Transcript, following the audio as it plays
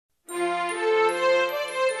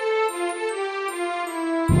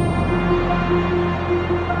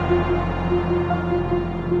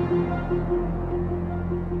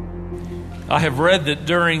I have read that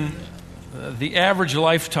during the average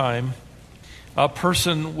lifetime, a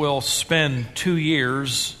person will spend 2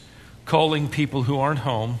 years calling people who aren't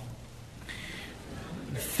home,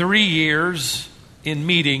 3 years in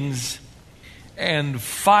meetings, and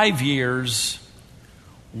 5 years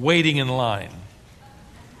waiting in line.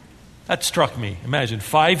 That struck me. Imagine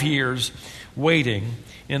 5 years waiting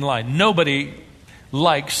in line. Nobody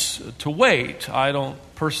likes to wait. I don't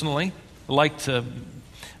personally like to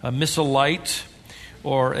miss a light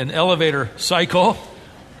or an elevator cycle.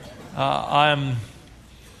 I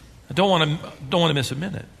don't want to miss a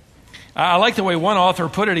minute. I like the way one author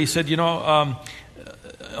put it. He said, on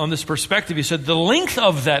this perspective, he said, the length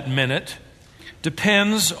of that minute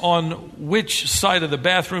depends on which side of the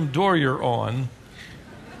bathroom door you're on.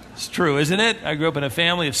 It's true, isn't it? I grew up in a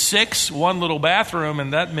family of 6, one little bathroom,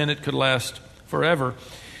 and that minute could last forever.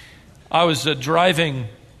 I was driving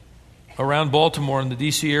around Baltimore in the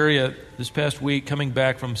D.C. area this past week, coming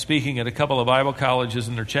back from speaking at a couple of Bible colleges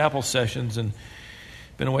in their chapel sessions, and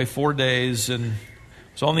been away 4 days, and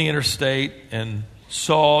was on the interstate and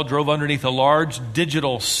drove underneath a large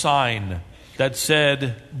digital sign that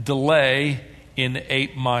said, delay in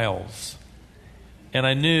 8 miles. And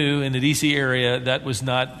I knew in the D.C. area that was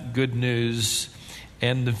not good news.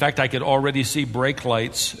 And in fact, I could already see brake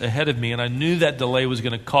lights ahead of me, and I knew that delay was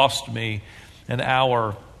going to cost me an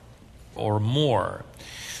hour or more.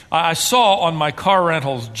 I saw on my car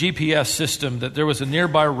rental's GPS system that there was a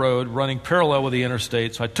nearby road running parallel with the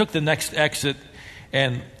interstate, so I took the next exit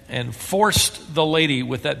and forced the lady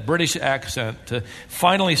with that British accent to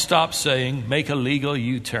finally stop saying, make a legal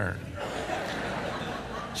U-turn.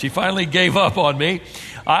 She finally gave up on me.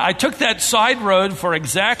 I took that side road for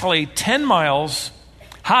exactly 10 miles,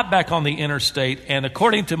 hopped back on the interstate, and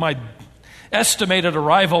according to my estimated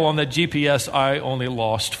arrival on the GPS, I only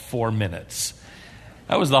lost 4 minutes.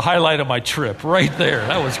 That was the highlight of my trip right there.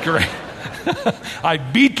 That was great. I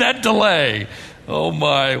beat that delay. Oh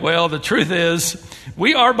my. Well, the truth is,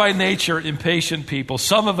 we are by nature impatient people.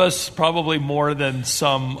 Some of us probably more than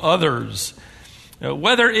some others.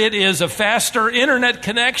 Whether it is a faster internet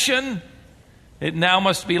connection, it now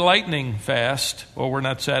must be lightning fast, or we're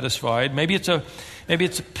not satisfied. Maybe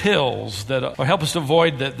it's pills that help us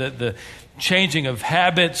avoid the changing of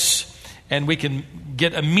habits, and we can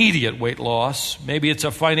get immediate weight loss. Maybe it's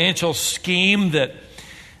a financial scheme that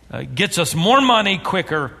gets us more money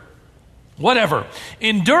quicker. Whatever.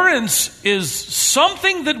 Endurance is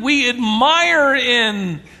something that we admire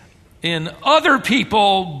in other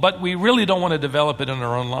people, but we really don't want to develop it in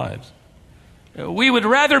our own lives. We would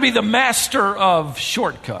rather be the master of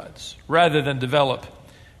shortcuts rather than develop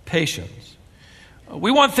patience. We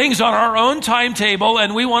want things on our own timetable,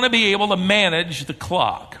 and we want to be able to manage the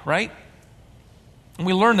clock, right? And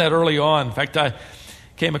we learned that early on. In fact, I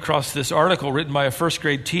came across this article written by a first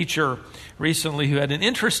grade teacher recently who had an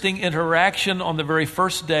interesting interaction on the very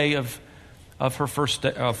first day of her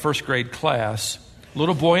first grade class. A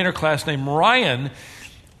little boy in her class named Ryan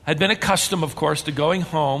had been accustomed, of course, to going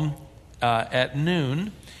home at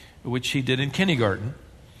noon, which he did in kindergarten.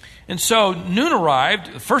 And so noon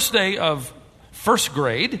arrived, the first day of first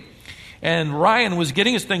grade, and Ryan was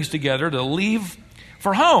getting his things together to leave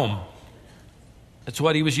for home. That's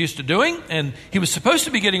what he was used to doing, and he was supposed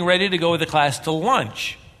to be getting ready to go with the class to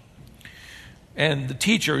lunch. And the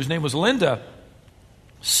teacher, whose name was Linda,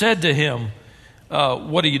 said to him,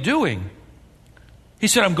 what are you doing? He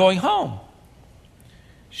said, I'm going home.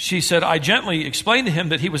 She said, I gently explained to him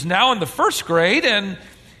that he was now in the first grade and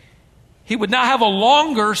he would now have a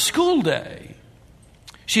longer school day.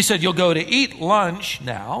 She said, you'll go to eat lunch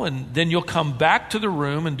now, and then you'll come back to the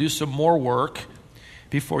room and do some more work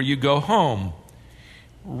before you go home.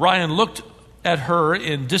 Ryan looked at her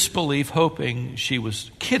in disbelief, hoping she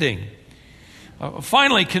was kidding.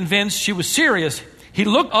 Finally, convinced she was serious, he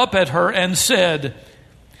looked up at her and said,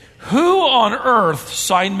 who on earth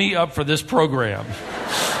signed me up for this program?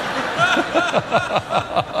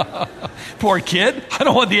 Poor kid. I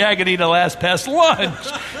don't want the agony to last past lunch.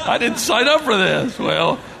 I didn't sign up for this.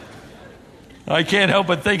 Well, I can't help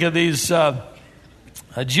but think of these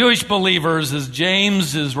Jewish believers as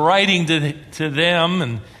James is writing to them.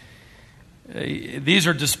 And these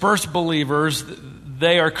are dispersed believers.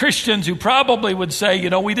 They are Christians who probably would say,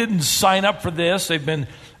 we didn't sign up for this. They've been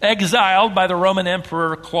exiled by the Roman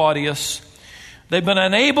Emperor Claudius. They've been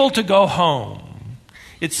unable to go home.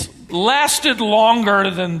 It's lasted longer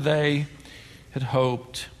than they had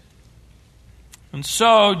hoped. And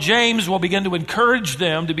so James will begin to encourage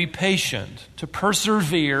them to be patient, to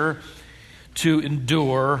persevere, to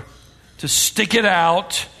endure, to stick it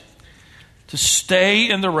out, to stay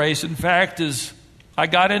in the race. In fact, as I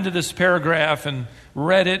got into this paragraph and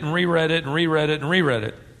read it and reread it and reread it and reread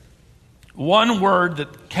it, one word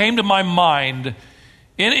that came to my mind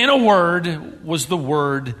in a word was the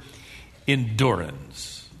word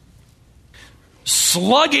endurance.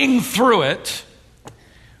 Slugging through it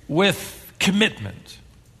with commitment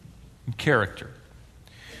and character.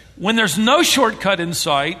 When there's no shortcut in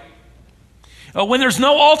sight, when there's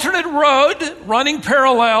no alternate road running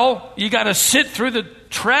parallel, you got to sit through the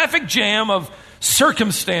traffic jam of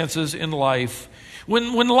circumstances in life.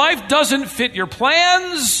 When life doesn't fit your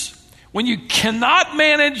plans, when you cannot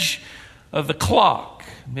manage the clock,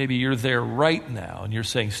 maybe you're there right now and you're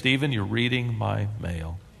saying, Stephen, you're reading my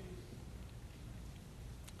mail.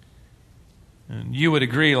 And you would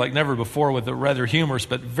agree like never before with a rather humorous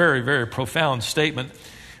but very, very profound statement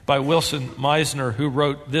by Wilson Meisner, who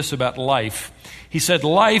wrote this about life. He said,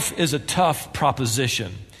 life is a tough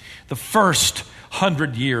proposition. The first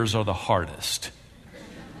 100 years are the hardest.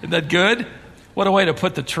 Isn't that good? What a way to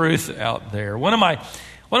put the truth out there. One of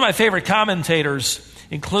my favorite commentators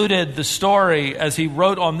included the story, as he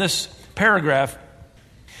wrote on this paragraph,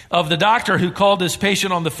 of the doctor who called his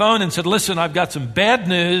patient on the phone and said, listen, I've got some bad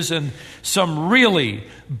news and some really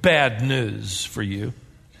bad news for you.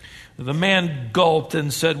 The man gulped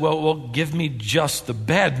and said, well, give me just the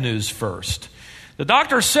bad news first. The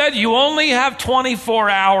doctor said, you only have 24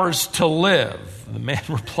 hours to live. The man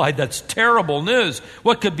replied, that's terrible news.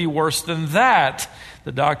 What could be worse than that?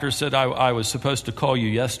 The doctor said, I was supposed to call you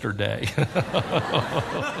yesterday.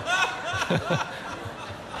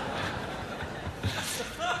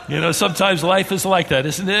 Sometimes life is like that,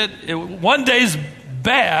 isn't it? One day's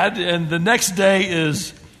bad and the next day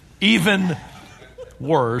is even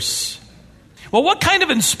worse. Well, what kind of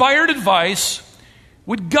inspired advice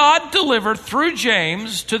would God deliver through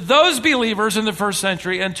James to those believers in the first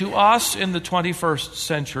century and to us in the 21st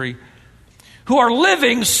century who are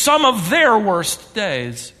living some of their worst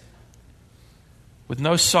days with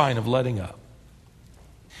no sign of letting up?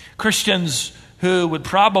 Christians who would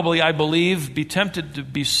probably, I believe, be tempted to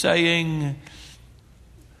be saying,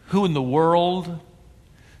 who in the world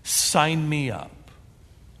signed me up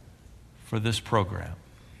for this program?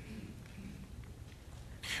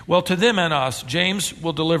 Well, to them and us, James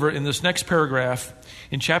will deliver in this next paragraph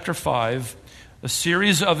in chapter 5 a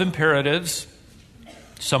series of imperatives,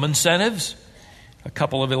 some incentives, a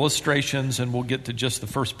couple of illustrations, and we'll get to just the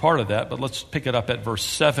first part of that. But let's pick it up at verse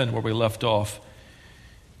 7 where we left off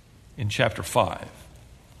in chapter 5. A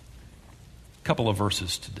couple of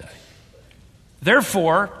verses today.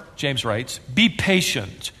 Therefore, James writes, be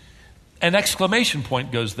patient. An exclamation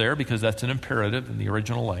point goes there because that's an imperative in the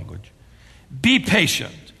original language. Be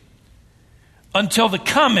patient until the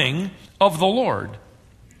coming of the Lord.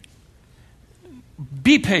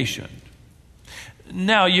 Be patient.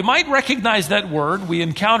 Now, you might recognize that word. We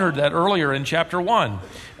encountered that earlier in chapter 1.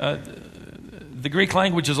 The Greek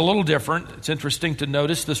language is a little different. It's interesting to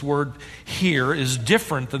notice this word here is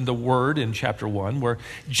different than the word in chapter 1, where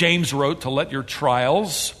James wrote to let your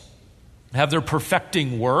trials have their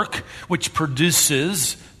perfecting work, which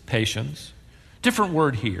produces patience. Different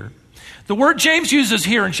word here. The word James uses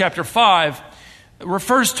here in chapter 5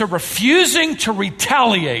 refers to refusing to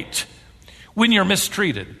retaliate when you're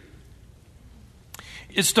mistreated.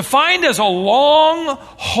 It's defined as a long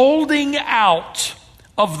holding out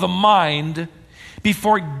of the mind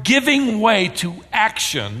before giving way to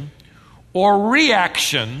action or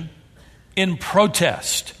reaction in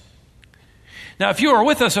protest. Now, if you were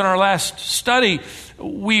with us in our last study,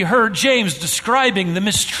 we heard James describing the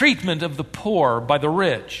mistreatment of the poor by the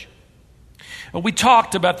rich. We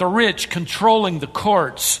talked about the rich controlling the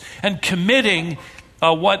courts and committing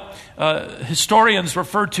what historians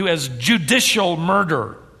refer to as judicial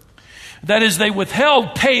murder. That is, they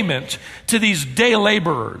withheld payment to these day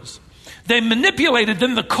laborers. They manipulated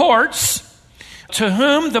then the courts to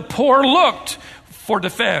whom the poor looked for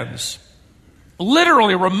defense,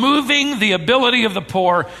 literally removing the ability of the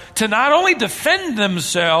poor to not only defend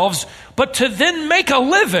themselves, but to then make a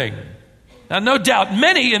living. Now, no doubt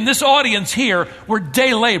many in this audience here were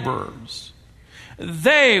day laborers.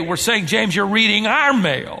 They were saying, James, you're reading our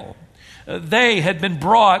mail. They had been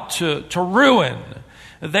brought to ruin.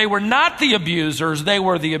 They were not the abusers, they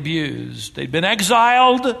were the abused. They'd been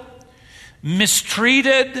exiled,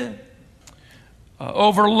 mistreated,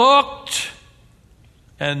 overlooked,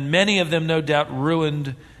 and many of them, no doubt,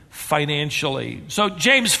 ruined financially. So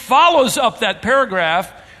James follows up that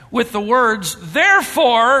paragraph with the words,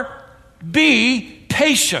 therefore, be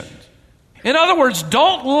patient. In other words,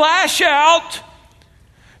 don't lash out,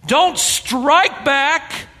 don't strike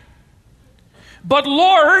back, but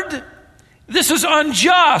Lord, this is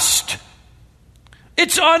unjust.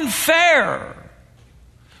 It's unfair.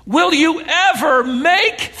 Will you ever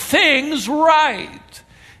make things right?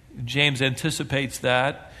 James anticipates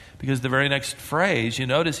that because the very next phrase, you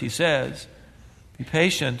notice he says, be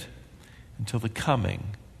patient until the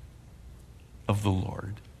coming of the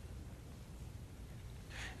Lord.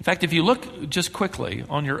 In fact, if you look just quickly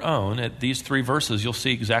on your own at these three verses, you'll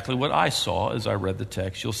see exactly what I saw as I read the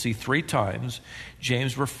text. You'll see 3 times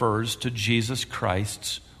James refers to Jesus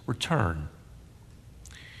Christ's return.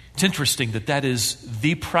 It's interesting that that is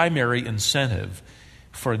the primary incentive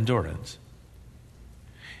for endurance.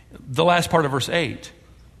 The last part of verse 8,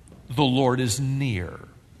 the Lord is near.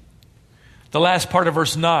 The last part of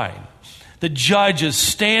verse 9, the judge is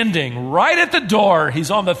standing right at the door.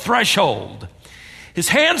 He's on the threshold. His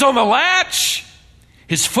hand's on the latch.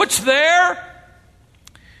 His foot's there.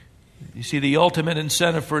 You see, the ultimate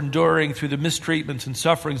incentive for enduring through the mistreatments and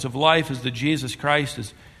sufferings of life is that Jesus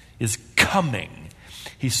Christ is coming.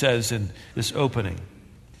 He says in this opening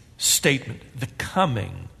statement, the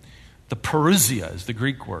coming. The parousia is the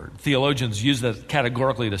Greek word. Theologians use that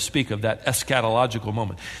categorically to speak of that eschatological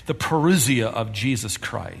moment. The parousia of Jesus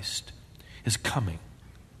Christ is coming.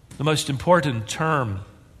 The most important term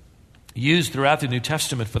used throughout the New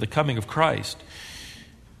Testament for the coming of Christ.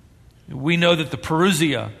 We know that the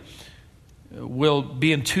parousia will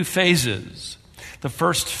be in 2 phases. The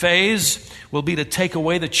first phase will be to take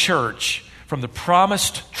away the church from the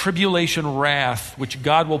promised tribulation wrath which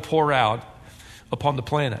God will pour out upon the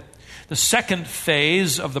planet. The second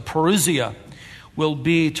phase of the parousia will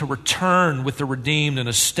be to return with the redeemed and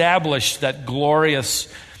establish that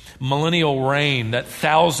glorious millennial reign, that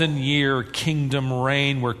 1,000-year kingdom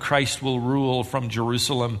reign where Christ will rule from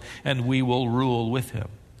Jerusalem and we will rule with him.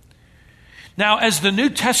 Now, as the New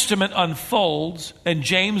Testament unfolds, and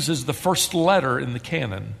James is the first letter in the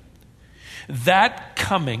canon, that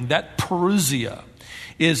coming, that parousia,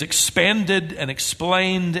 is expanded and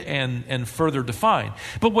explained and further defined.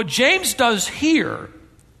 But what James does here,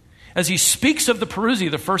 as he speaks of the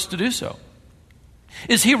parousia, the first to do so,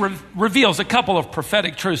 is he reveals a couple of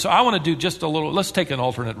prophetic truths. So I want to do just a little, let's take an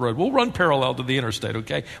alternate road. We'll run parallel to the interstate,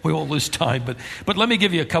 okay? We won't lose time, but let me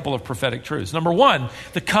give you a couple of prophetic truths. Number one,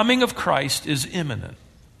 the coming of Christ is imminent.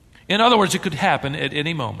 In other words, it could happen at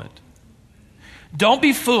any moment. Don't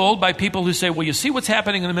be fooled by people who say, well, you see what's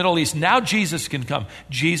happening in the Middle East. Now Jesus can come.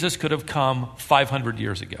 Jesus could have come 500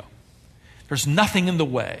 years ago. There's nothing in the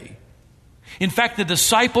way. In fact, the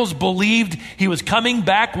disciples believed he was coming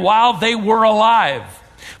back while they were alive.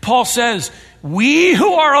 Paul says, we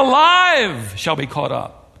who are alive shall be caught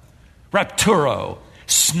up. Rapturo,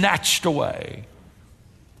 snatched away.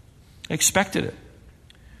 Expected it.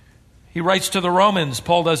 He writes to the Romans,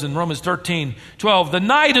 Paul does in Romans 13:12, the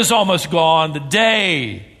night is almost gone, the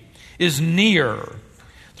day is near.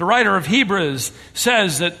 The writer of Hebrews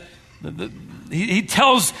says that he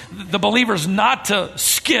tells the believers not to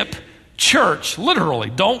skip church, literally.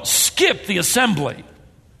 Don't skip the assembly,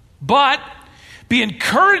 but be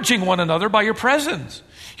encouraging one another by your presence,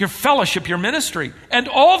 your fellowship, your ministry, and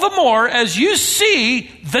all the more as you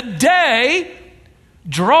see the day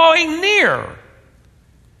drawing near.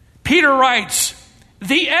 Peter writes,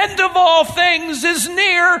 the end of all things is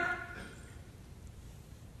near.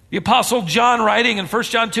 The Apostle John, writing in 1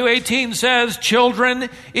 John 2:18, says, children,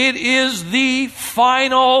 it is the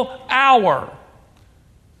final hour.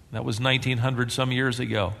 That was 1900 some years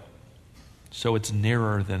ago. So it's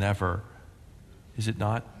nearer than ever. Is it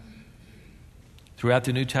not? Throughout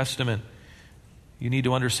the New Testament, you need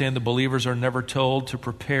to understand the believers are never told to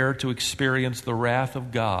prepare to experience the wrath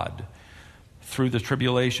of God through the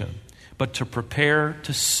tribulation, but to prepare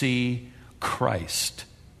to see Christ.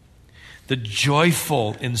 The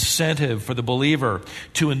joyful incentive for the believer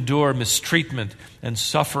to endure mistreatment and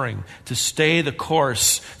suffering, to stay the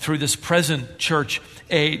course through this present church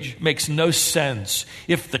age, makes no sense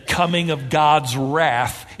if the coming of God's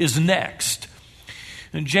wrath is next.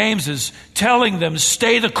 And James is telling them,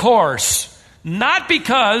 stay the course, not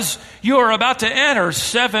because you are about to enter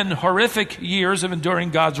 7 horrific years of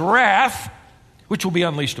enduring God's wrath, which will be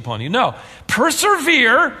unleashed upon you. No,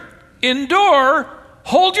 persevere, endure,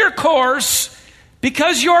 hold your course,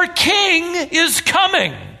 because your king is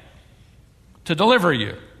coming to deliver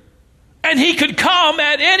you. And he could come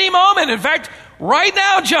at any moment. In fact, right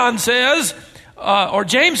now, John says, or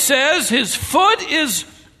James says, his foot is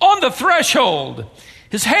on the threshold.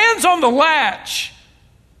 His hand's on the latch.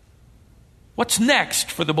 What's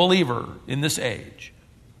next for the believer in this age?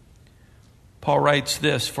 Paul writes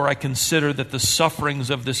this, for I consider that the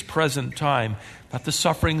sufferings of this present time, not the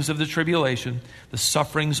sufferings of the tribulation, the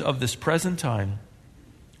sufferings of this present time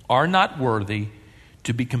are not worthy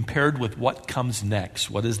to be compared with what comes next.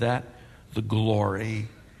 What is that? The glory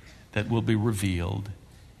that will be revealed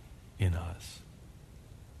in us.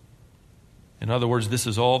 In other words, this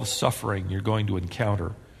is all the suffering you're going to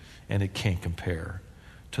encounter, and it can't compare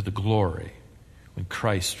to the glory when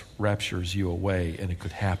Christ raptures you away, and it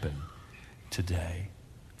could happen today.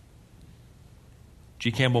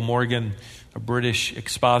 G. Campbell Morgan, a British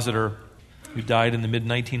expositor who died in the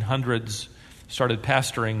mid-1900s, started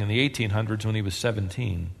pastoring in the 1800s when he was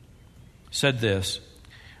 17, said this: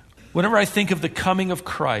 "Whenever I think of the coming of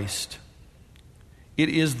Christ, it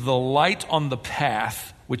is the light on the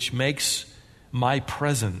path which makes my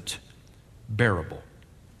present bearable.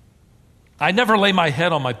 I never lay my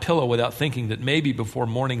head on my pillow without thinking that maybe before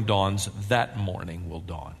morning dawns, that morning will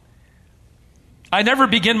dawn. I never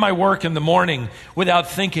begin my work in the morning without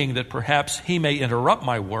thinking that perhaps he may interrupt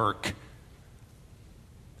my work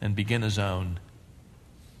and begin his own."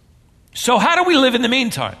 So how do we live in the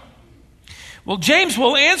meantime? Well, James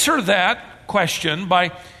will answer that question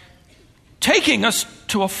by taking us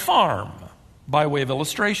to a farm by way of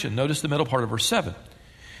illustration. Notice the middle part of verse 7.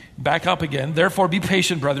 Back up again. "Therefore be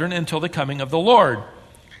patient, brethren, until the coming of the Lord."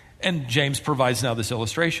 And James provides now this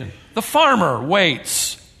illustration. The farmer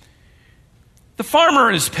waits. The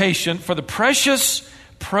farmer is patient for the precious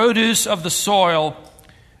produce of the soil,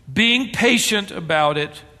 being patient about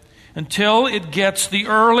it until it gets the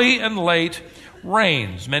early and late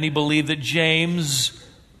rains. Many believe that James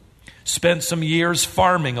spent some years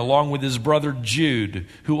farming along with his brother Jude,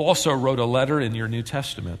 who also wrote a letter in your New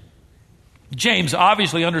Testament. James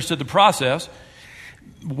obviously understood the process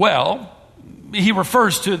well. He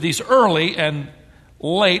refers to these early and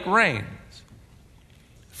late rains.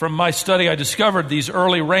 From my study, I discovered these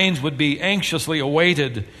early rains would be anxiously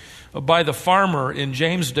awaited by the farmer in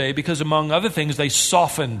James' day because, among other things, they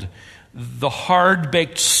softened the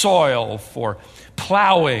hard-baked soil for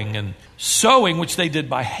plowing and sowing, which they did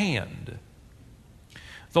by hand.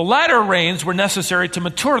 The latter rains were necessary to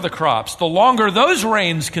mature the crops. The longer those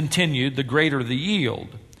rains continued, the greater the yield.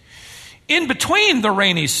 In between the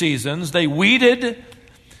rainy seasons, they weeded,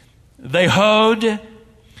 they hoed,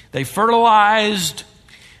 they fertilized,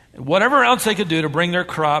 whatever else they could do to bring their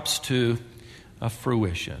crops to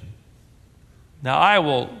fruition. Now, I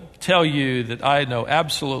will tell you that I know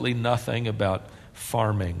absolutely nothing about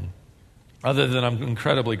farming, other than I'm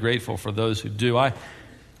incredibly grateful for those who do. I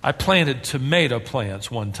planted tomato plants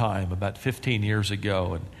one time about 15 years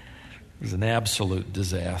ago, and it was an absolute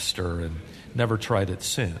disaster, and never tried it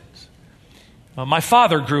since. My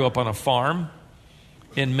father grew up on a farm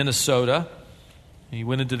in Minnesota. He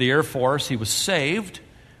went into the Air Force. He was saved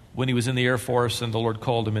when he was in the Air Force, and the Lord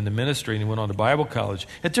called him into ministry, and he went on to Bible college.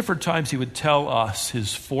 At different times, he would tell us,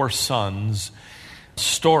 his 4 sons,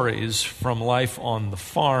 stories from life on the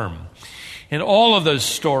farm. And all of those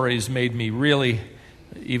stories made me really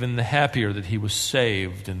even happier that he was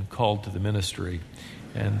saved and called to the ministry.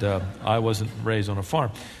 And I wasn't raised on a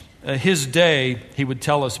farm. His day, he would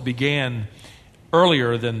tell us, began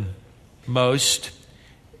earlier than most.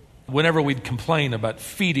 Whenever we'd complain about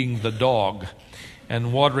feeding the dog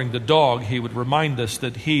and watering the dog, he would remind us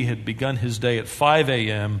that he had begun his day at 5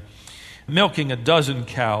 a.m., milking a dozen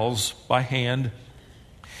cows by hand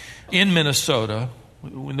in Minnesota,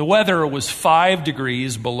 when the weather was 5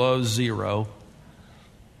 degrees below zero.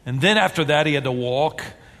 And then after that, he had to walk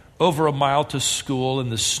over a mile to school in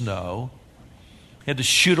the snow. He had to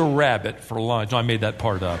shoot a rabbit for lunch. No, I made that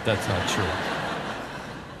part up. That's not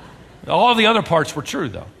true. All the other parts were true,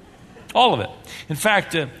 though. All of it. In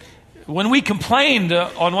fact, when we complained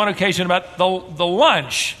on one occasion about the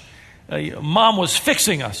lunch, Mom was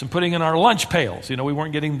fixing us and putting in our lunch pails. You know, we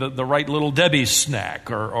weren't getting the right Little Debbie's snack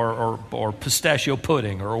or pistachio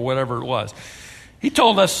pudding or whatever it was. He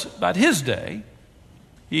told us about his day.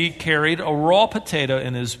 He carried a raw potato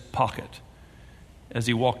in his pocket as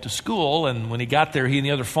he walked to school, and when he got there, he and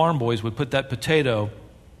the other farm boys would put that potato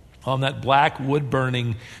on that black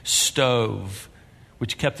wood-burning stove,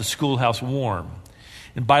 which kept the schoolhouse warm.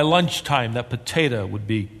 And by lunchtime, that potato would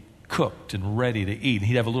be cooked and ready to eat.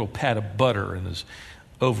 He'd have a little pat of butter in his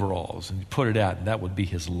overalls, and he'd put it out, and that would be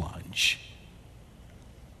his lunch.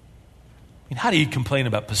 I mean, how do you complain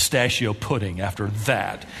about pistachio pudding after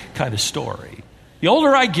that kind of story? The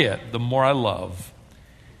older I get, the more I love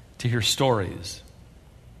to hear stories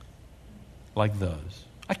like those.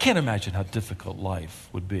 I can't imagine how difficult life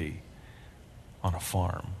would be on a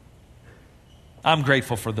farm. I'm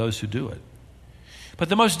grateful for those who do it. But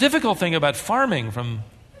the most difficult thing about farming, from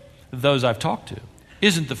those I've talked to,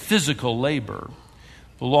 isn't the physical labor,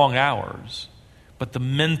 the long hours, but the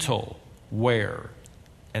mental wear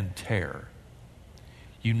and tear.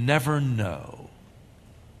 You never know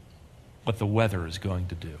what the weather is going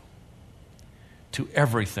to do to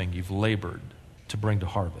everything you've labored to bring to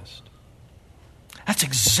harvest. That's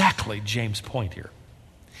exactly James' point here.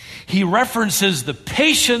 He references the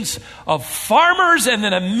patience of farmers and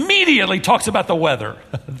then immediately talks about the weather.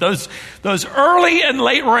 Those early and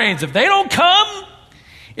late rains, if they don't come,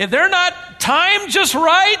 if they're not timed just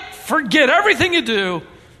right, forget everything you do.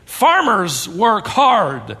 Farmers work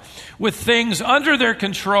hard with things under their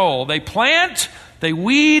control. They plant, they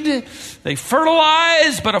weed, they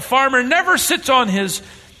fertilize, but a farmer never sits on his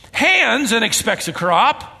hands and expects a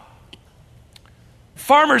crop.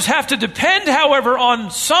 Farmers have to depend, however,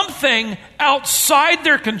 on something outside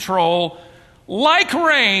their control, like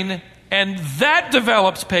rain, and that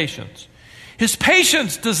develops patience. His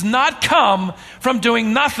patience does not come from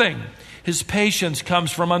doing nothing. His patience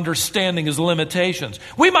comes from understanding his limitations.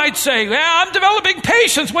 We might say, I'm developing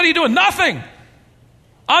patience. What are you doing? Nothing.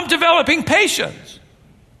 I'm developing patience.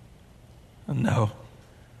 No,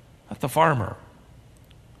 not the farmer.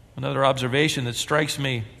 Another observation that strikes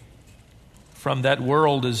me from that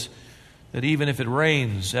world is that even if it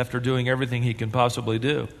rains after doing everything he can possibly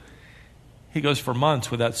do, he goes for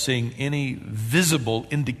months without seeing any visible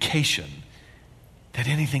indication that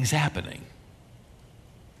anything's happening.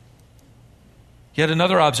 Yet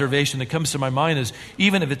another observation that comes to my mind is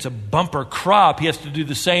even if it's a bumper crop, he has to do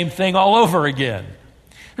the same thing all over again.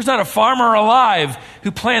 There's not a farmer alive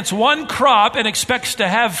who plants one crop and expects to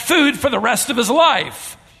have food for the rest of his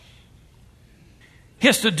life. He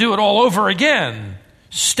has to do it all over again.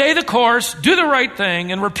 Stay the course, do the right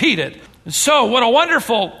thing, and repeat it. And so, what a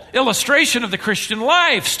wonderful illustration of the Christian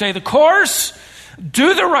life. Stay the course,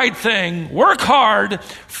 do the right thing, work hard,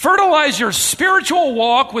 fertilize your spiritual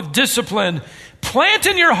walk with discipline, plant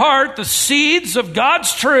in your heart the seeds of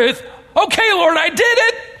God's truth. Okay, Lord, I did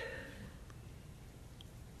it.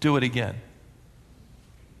 Do it again.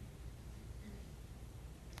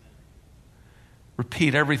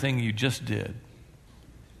 Repeat everything you just did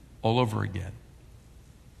all over again.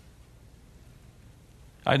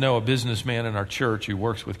 I know a businessman in our church who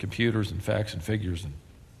works with computers and facts and figures, and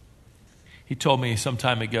he told me some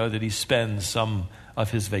time ago that he spends some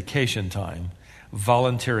of his vacation time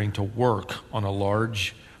volunteering to work on a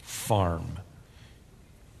large farm.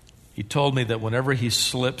 He told me that whenever he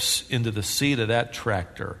slips into the seat of that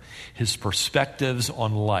tractor, his perspectives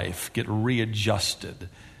on life get readjusted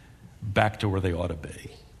back to where they ought to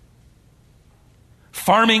be.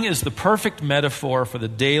 Farming is the perfect metaphor for the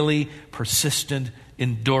daily, persistent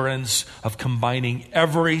endurance of combining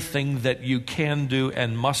everything that you can do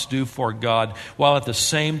and must do for God, while at the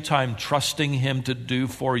same time trusting Him to do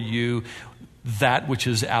for you that which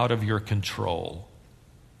is out of your control.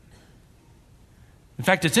 In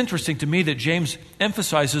fact, it's interesting to me that James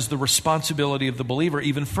emphasizes the responsibility of the believer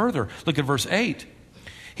even further. Look at verse 8.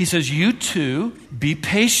 He says, you too, be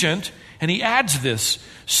patient. And he adds this,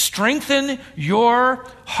 strengthen your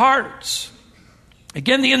hearts.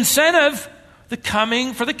 Again, the incentive,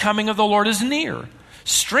 for the coming of the Lord is near.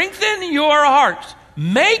 Strengthen your hearts.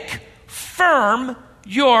 Make firm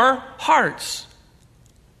your hearts.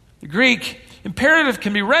 The Greek imperative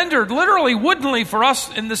can be rendered literally, woodenly for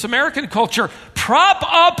us in this American culture. Prop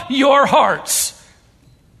up your hearts.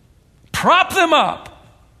 Prop them up.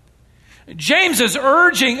 James is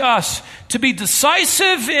urging us to be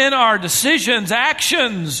decisive in our decisions,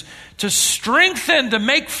 actions, to strengthen, to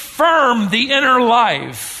make firm the inner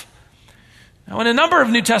life. Now, in a number of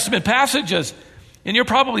New Testament passages, and you're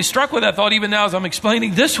probably struck with that thought even now as I'm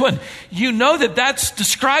explaining this one, you know that that's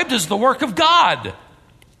described as the work of God,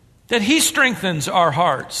 that He strengthens our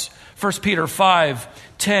hearts. 1 Peter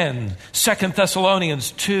 5:10, 2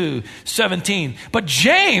 Thessalonians 2:17. But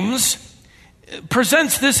James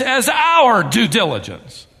presents this as our due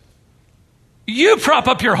diligence. You prop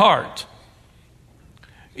up your heart.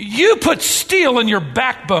 You put steel in your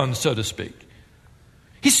backbone, so to speak.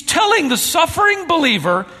 He's telling the suffering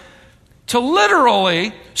believer to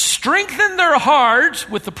literally strengthen their hearts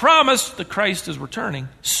with the promise that Christ is returning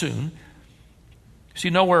soon. See,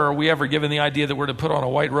 nowhere are we ever given the idea that we're to put on a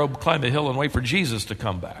white robe, climb a hill, and wait for Jesus to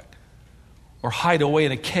come back, or hide away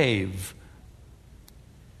in a cave.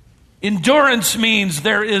 Endurance means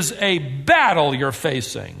there is a battle you're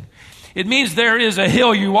facing. It means there is a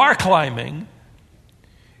hill you are climbing.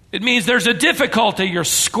 It means there's a difficulty you're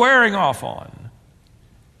squaring off on.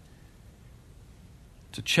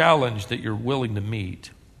 It's a challenge that you're willing to meet.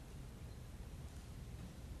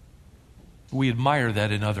 We admire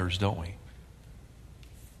that in others, don't we?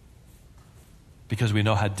 Because we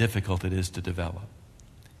know how difficult it is to develop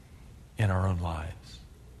in our own lives.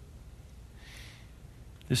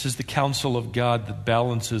 This is the counsel of God that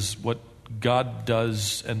balances what what God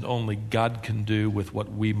does and only God can do with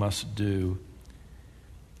what we must do.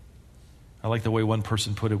 I like the way one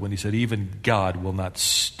person put it when he said, even God will not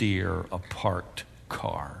steer a parked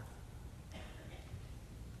car.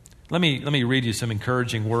 Let me read you some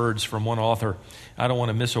encouraging words from one author. I don't want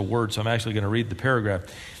to miss a word, so I'm actually going to read the paragraph,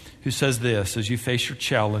 who says this: as you face your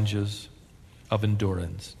challenges of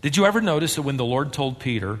endurance. Did you ever notice that when the Lord told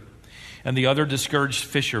Peter and the other discouraged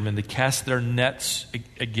fishermen to cast their nets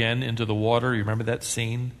again into the water, you remember that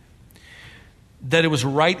scene? That it was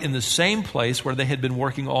right in the same place where they had been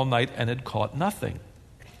working all night and had caught nothing.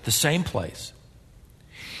 The same place.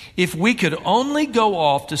 If we could only go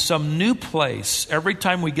off to some new place every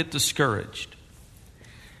time we get discouraged,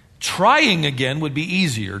 trying again would be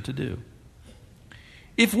easier to do.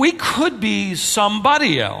 If we could be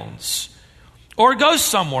somebody else, or go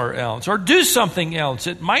somewhere else, or do something else,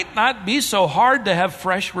 it might not be so hard to have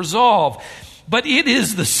fresh resolve. But it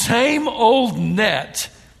is the same old net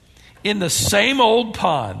in the same old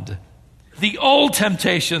pond. The old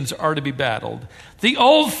temptations are to be battled. The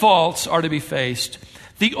old faults are to be faced.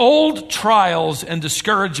 The old trials and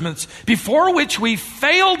discouragements before which we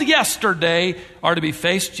failed yesterday are to be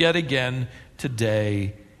faced yet again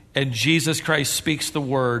today. And Jesus Christ speaks the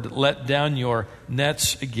word, let down your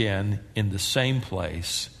nets again in the same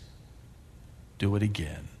place. Do it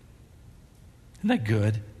again. Isn't that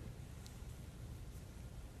good?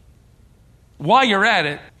 While you're at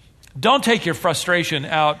it, don't take your frustration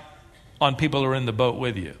out on people who are in the boat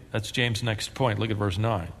with you. That's James' next point. Look at verse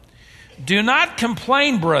 9. Do not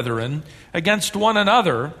complain, brethren, against one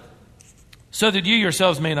another, so that you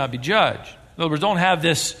yourselves may not be judged. In other words, don't have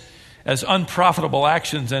this as unprofitable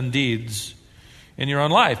actions and deeds in your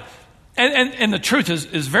own life. And the truth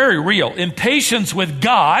is very real. Impatience with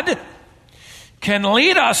God can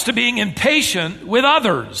lead us to being impatient with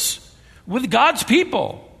others, with God's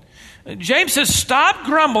people. James says, stop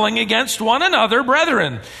grumbling against one another,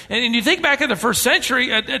 brethren. And you think back in the first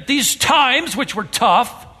century, at these times, which were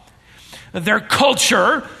tough, their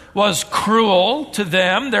culture was cruel to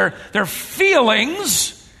them. Their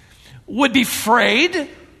feelings would be frayed.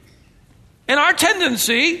 And our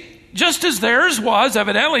tendency, just as theirs was,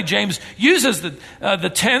 evidently James uses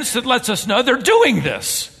the tense that lets us know they're doing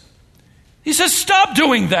this. He says, stop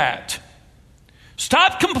doing that.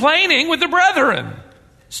 Stop complaining with the brethren.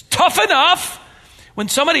 It's tough enough when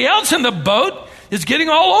somebody else in the boat is getting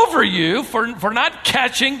all over you for not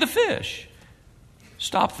catching the fish.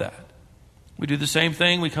 Stop that. We do the same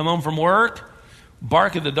thing. We come home from work,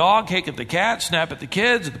 bark at the dog, kick at the cat, snap at the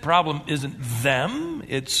kids. The problem isn't them.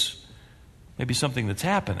 It's maybe something that's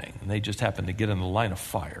happening, and they just happen to get in the line of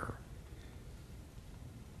fire.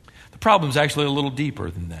 The problem's actually a little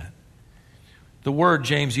deeper than that. The word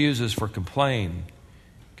James uses for complain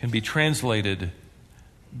can be translated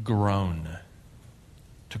groan.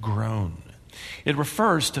 To groan. It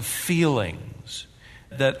refers to feelings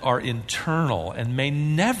that are internal and may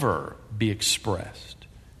never be expressed.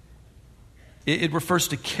 It refers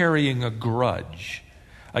to carrying a grudge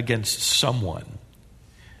against someone,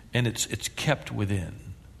 and it's kept within.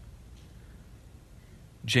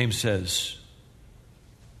 James says,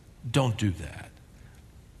 don't do that.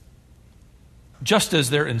 Just as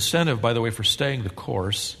their incentive, by the way, for staying the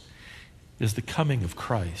course is the coming of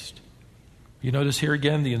Christ. You notice here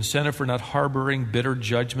again the incentive for not harboring bitter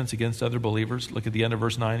judgments against other believers. Look at the end of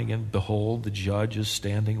verse 9 again. Behold, the judge is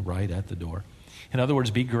standing right at the door. In other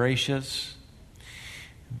words, be gracious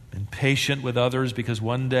and patient with others, because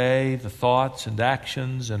one day the thoughts and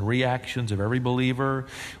actions and reactions of every believer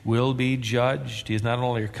will be judged. He is not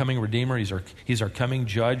only our coming Redeemer, He's our coming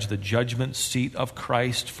Judge, the judgment seat of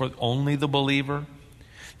Christ for only the believer,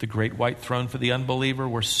 the great white throne for the unbeliever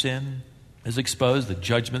where sin is exposed, the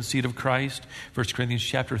judgment seat of Christ. 1 Corinthians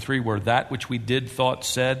chapter 3, where that which we did, thought,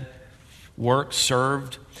 said, worked,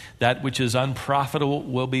 served, that which is unprofitable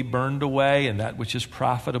will be burned away, and that which is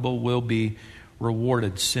profitable will be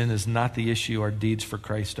rewarded. Sin is not the issue, our deeds for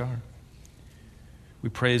Christ are. We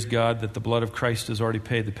praise God that the blood of Christ has already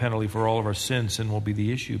paid the penalty for all of our sins. Sin will be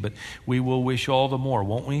the issue, but we will wish all the more,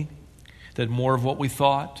 won't we? That more of what we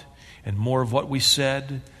thought, and more of what we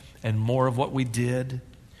said, and more of what we did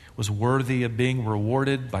was worthy of being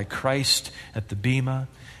rewarded by Christ at the Bema,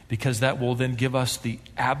 because that will then give us the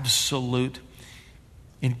absolute,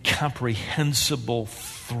 incomprehensible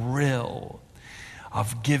thrill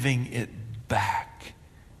of giving it back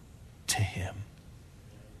to Him.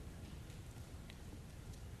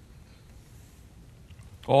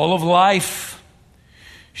 All of life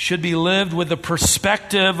should be lived with the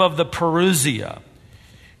perspective of the Parousia.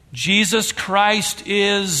 Jesus Christ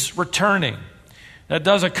is returning. That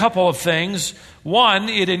does a couple of things. One,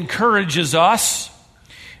 it encourages us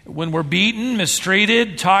when we're beaten,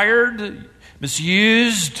 mistreated, tired,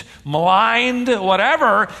 misused, maligned,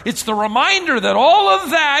 whatever. It's the reminder that all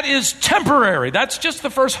of that is temporary. That's just the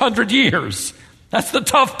first 100 years. That's the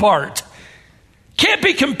tough part. Can't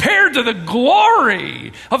be compared to the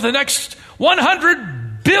glory of the next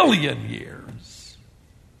 100 billion years.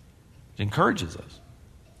 It encourages us.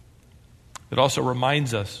 It also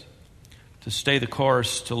reminds us to stay the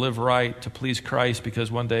course, to live right, to please Christ,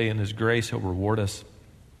 because one day in His grace He'll reward us.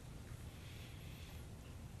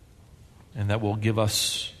 And that will give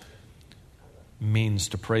us means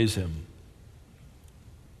to praise Him.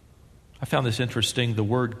 I found this interesting. The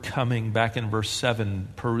word coming back in verse 7,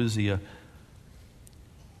 parousia,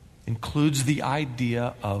 includes the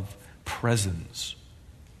idea of presence.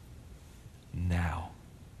 Now.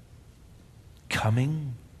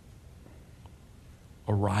 Coming,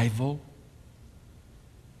 arrival,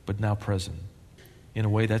 but now present. In a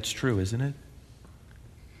way, that's true, isn't it?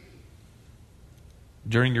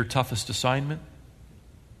 During your toughest assignment,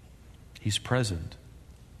 He's present.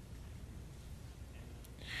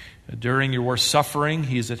 During your worst suffering,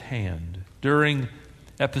 He is at hand. During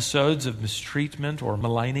episodes of mistreatment or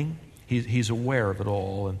maligning, He's aware of it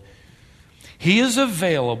all. And He is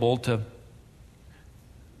available to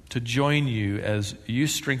join you as you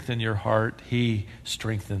strengthen your heart. He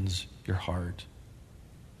strengthens your heart.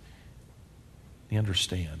 He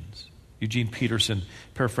understands. Eugene Peterson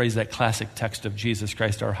paraphrased that classic text of Jesus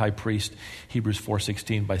Christ, our high priest, Hebrews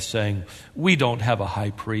 4:16, by saying, we don't have a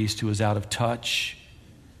high priest who is out of touch.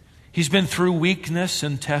 He's been through weakness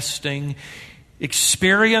and testing,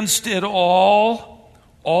 experienced it all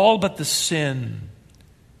but the sin.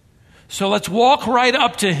 So let's walk right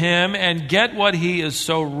up to Him and get what He is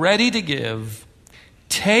so ready to give.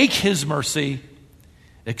 Take His mercy,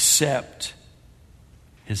 accept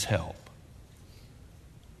His help.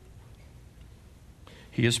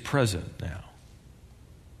 He is present now.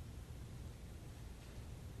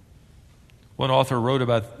 One author wrote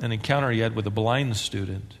about an encounter he had with a blind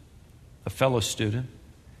student, a fellow student.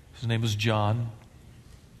 His name was John.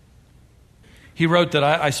 He wrote that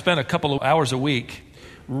I spent a couple of hours a week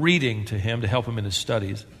reading to him to help him in his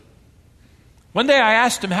studies. One day I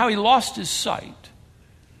asked him how he lost his sight.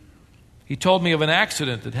 He told me of an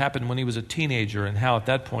accident that happened when he was a teenager and how at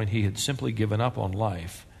that point he had simply given up on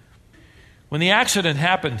life. When the accident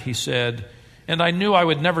happened, he said, and I knew I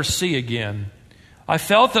would never see again. I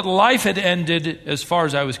felt that life had ended as far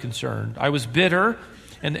as I was concerned. I was bitter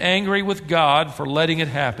and angry with God for letting it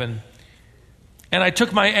happen. And I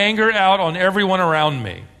took my anger out on everyone around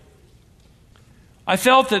me. I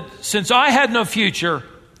felt that since I had no future,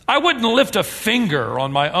 I wouldn't lift a finger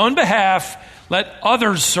on my own behalf. Let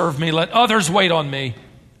others serve me. Let others wait on me.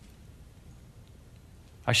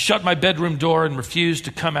 I shut my bedroom door and refused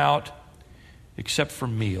to come out except for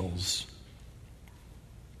meals.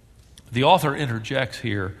 The author interjects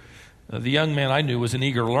here. The young man I knew was an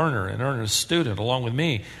eager learner, an earnest student along with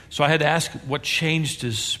me. So I had to ask what changed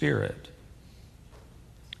his spirit.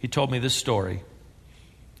 He told me this story.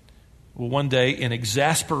 Well, one day, in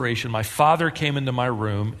exasperation, my father came into my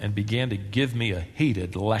room and began to give me a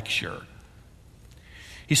heated lecture.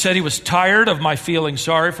 He said he was tired of my feeling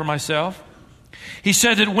sorry for myself. He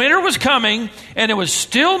said that winter was coming and it was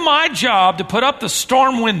still my job to put up the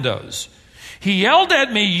storm windows. He yelled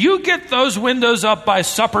at me, "You get those windows up by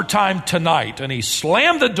supper time tonight." And he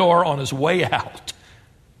slammed the door on his way out.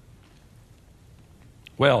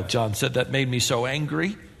 Well, John said, that made me so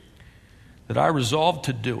angry that I resolved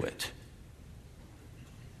to do it.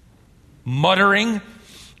 Muttering,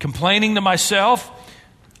 complaining to myself,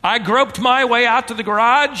 I groped my way out to the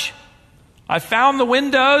garage. I found the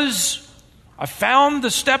windows. I found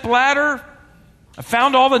the step ladder. I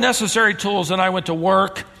found all the necessary tools and I went to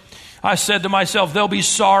work. I said to myself, they'll be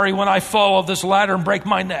sorry when I fall off this ladder and break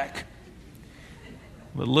my neck.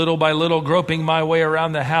 But little by little, groping my way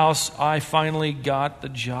around the house, I finally got the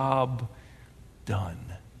job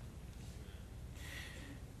done.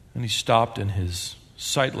 And he stopped and his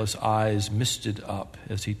sightless eyes misted up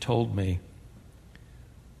as he told me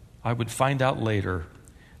I would find out later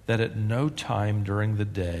that at no time during the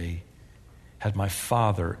day had my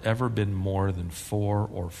father ever been more than 4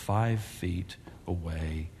 or 5 feet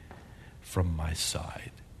away from my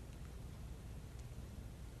side.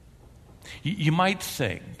 You might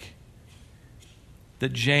think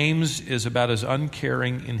that James is about as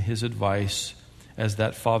uncaring in his advice as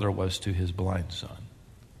that father was to his blind son.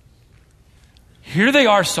 Here they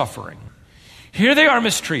are suffering. Here they are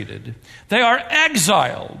mistreated. They are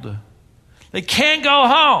exiled. They can't go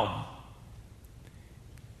home.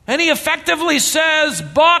 And he effectively says,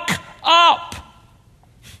 buck up.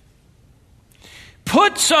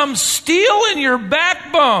 Put some steel in your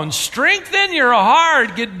backbone. Strengthen your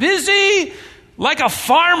heart. Get busy like a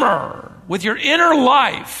farmer with your inner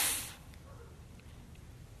life.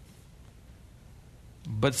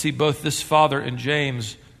 But see, both this father and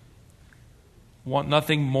James want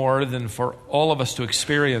nothing more than for all of us to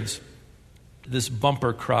experience this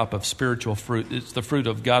bumper crop of spiritual fruit. It's the fruit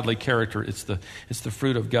of godly character. It's the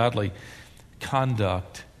fruit of godly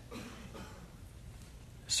conduct.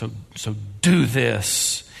 So do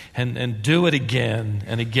this and do it again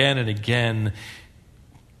and again and again.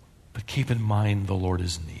 But keep in mind the Lord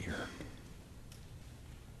is near.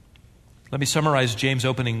 Let me summarize James'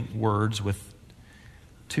 opening words with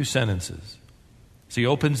 2 sentences. So he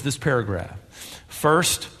opens this paragraph.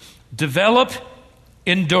 First, develop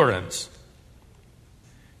endurance.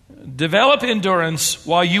 Develop endurance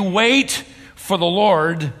while you wait for the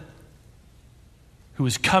Lord who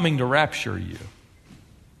is coming to rapture you.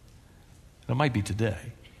 It might be today.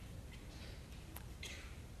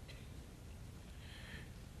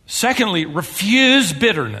 Secondly, refuse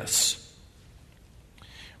bitterness.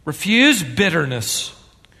 Refuse bitterness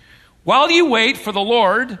while you wait for the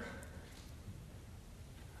Lord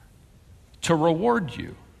to reward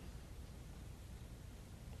you.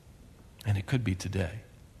 And it could be today.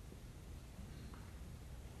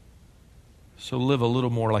 So live a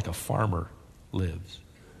little more like a farmer lives,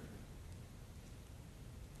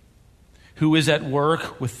 who is at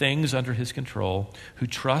work with things under his control, who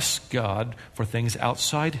trusts God for things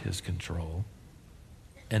outside his control,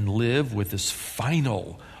 and live with this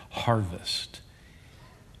final harvest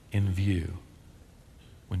in view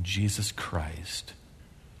when Jesus Christ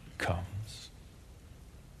comes.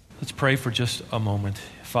 Let's pray for just a moment.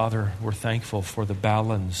 Father, we're thankful for the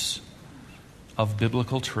balance of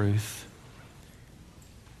biblical truth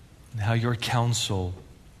and how your counsel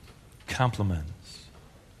complements.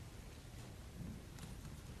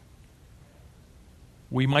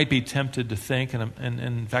 We might be tempted to think, and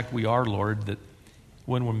in fact we are, Lord, that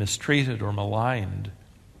when we're mistreated or maligned,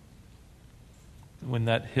 when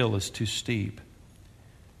that hill is too steep,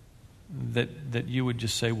 that you would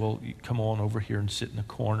just say, well, come on over here and sit in a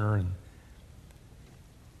corner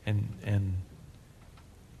and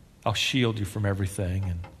I'll shield you from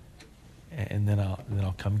everything and then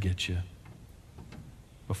I'll come get you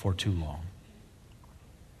before too long.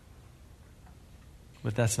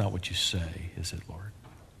 But that's not what you say, is it, Lord?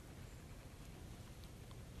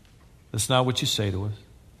 That's not what you say to us.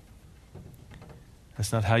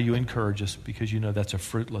 That's not how you encourage us, because you know that's a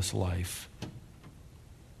fruitless life.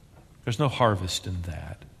 There's no harvest in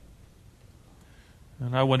that.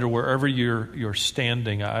 And I wonder, wherever you're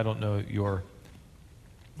standing, I don't know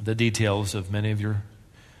the details of many of your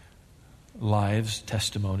lives,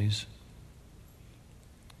 testimonies,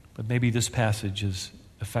 but maybe this passage has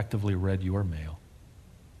effectively read your mail.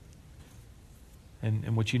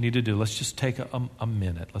 And what you need to do, let's just take a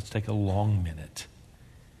minute. Let's take a long minute.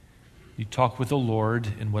 You talk with the Lord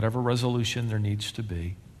in whatever resolution there needs to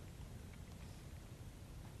be.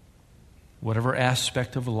 Whatever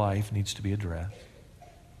aspect of life needs to be addressed.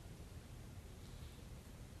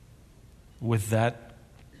 With that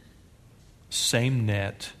same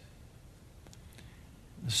net,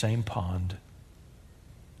 the same pond,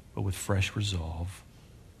 but with fresh resolve,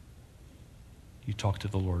 you talk to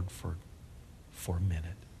the Lord for a minute.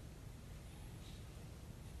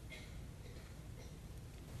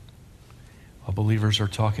 While believers are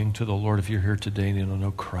talking to the Lord, if you're here today and you don't know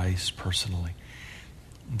Christ personally,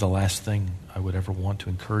 the last thing I would ever want to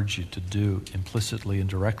encourage you to do implicitly and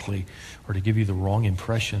directly, or to give you the wrong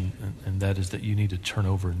impression, and that is that you need to turn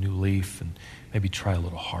over a new leaf and maybe try a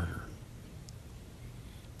little harder.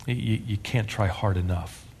 You can't try hard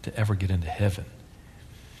enough to ever get into heaven.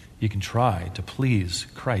 You can try to please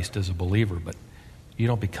Christ as a believer, but you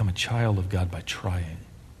don't become a child of God by trying,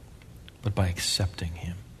 but by accepting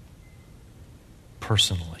Him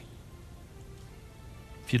personally.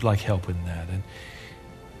 If you'd like help in that, and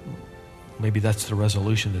maybe that's the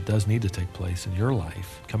resolution that does need to take place in your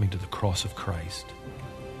life, coming to the cross of Christ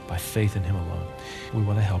by faith in Him alone, we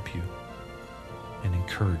want to help you and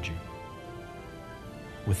encourage you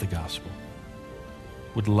with the gospel.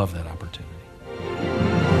 Would love that opportunity.